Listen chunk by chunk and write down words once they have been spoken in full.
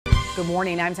Good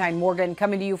morning. I'm Tyne Morgan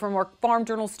coming to you from our Farm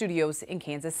Journal studios in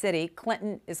Kansas City.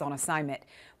 Clinton is on assignment.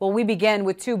 Well, we begin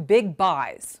with two big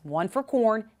buys, one for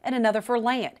corn and another for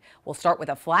land. We'll start with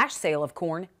a flash sale of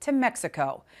corn to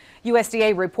Mexico.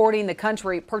 USDA reporting the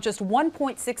country purchased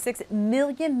 1.66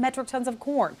 million metric tons of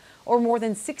corn, or more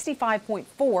than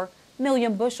 65.4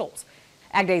 million bushels.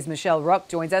 Ag Day's Michelle Ruck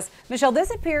joins us. Michelle, this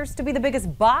appears to be the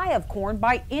biggest buy of corn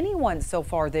by anyone so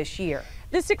far this year.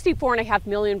 The 64.5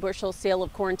 million bushel sale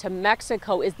of corn to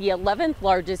Mexico is the 11th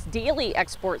largest daily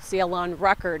export sale on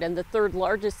record and the third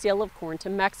largest sale of corn to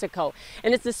Mexico.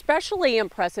 And it's especially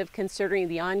impressive considering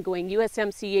the ongoing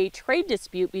USMCA trade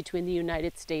dispute between the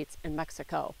United States and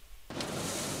Mexico.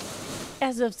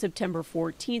 As of September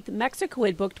 14th, Mexico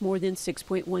had booked more than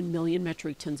 6.1 million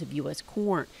metric tons of U.S.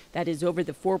 corn. That is over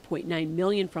the 4.9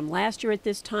 million from last year at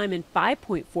this time and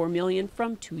 5.4 million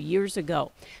from 2 years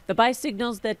ago. The buy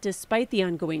signals that despite the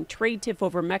ongoing trade tiff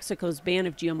over Mexico's ban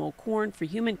of GMO corn for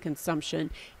human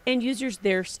consumption, end users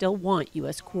there still want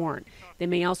U.S. corn. They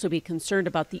may also be concerned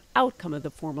about the outcome of the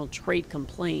formal trade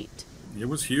complaint. It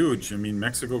was huge. I mean,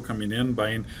 Mexico coming in,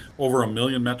 buying over 1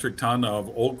 million metric ton of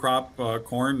old crop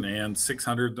corn and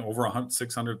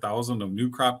 600,000 of new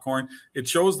crop corn. It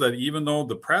shows that even though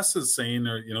the press is saying,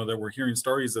 that we're hearing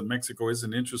stories that Mexico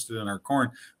isn't interested in our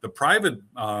corn, the private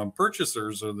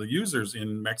purchasers or the users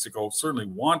in Mexico certainly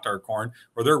want our corn,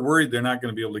 or they're worried they're not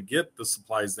going to be able to get the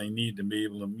supplies they need to be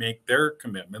able to make their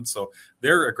commitments. So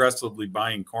they're aggressively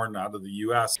buying corn out of the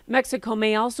U.S. Mexico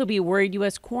may also be worried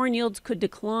U.S. corn yields could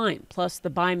decline. Plus,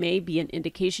 the buy may be an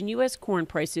indication U.S. corn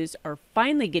prices are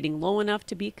finally getting low enough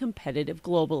to be competitive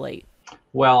globally.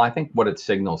 Well, I think what it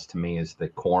signals to me is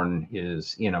that corn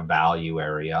is in a value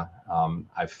area.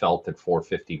 I felt that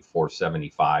 450,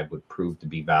 475 would prove to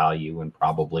be value and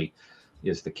probably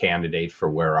is the candidate for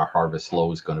where our harvest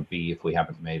low is going to be if we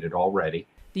haven't made it already.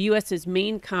 The U.S.'s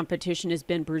main competition has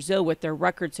been Brazil with their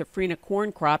record safrinha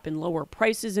corn crop and lower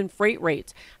prices and freight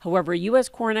rates. However, U.S.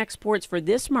 corn exports for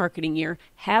this marketing year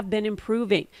have been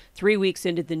improving. 3 weeks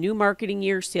into the new marketing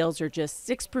year, sales are just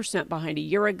 6% behind a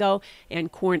year ago,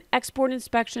 and corn export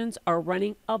inspections are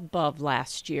running above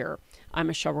last year. I'm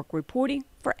Michelle Ruck reporting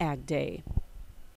for Ag Day.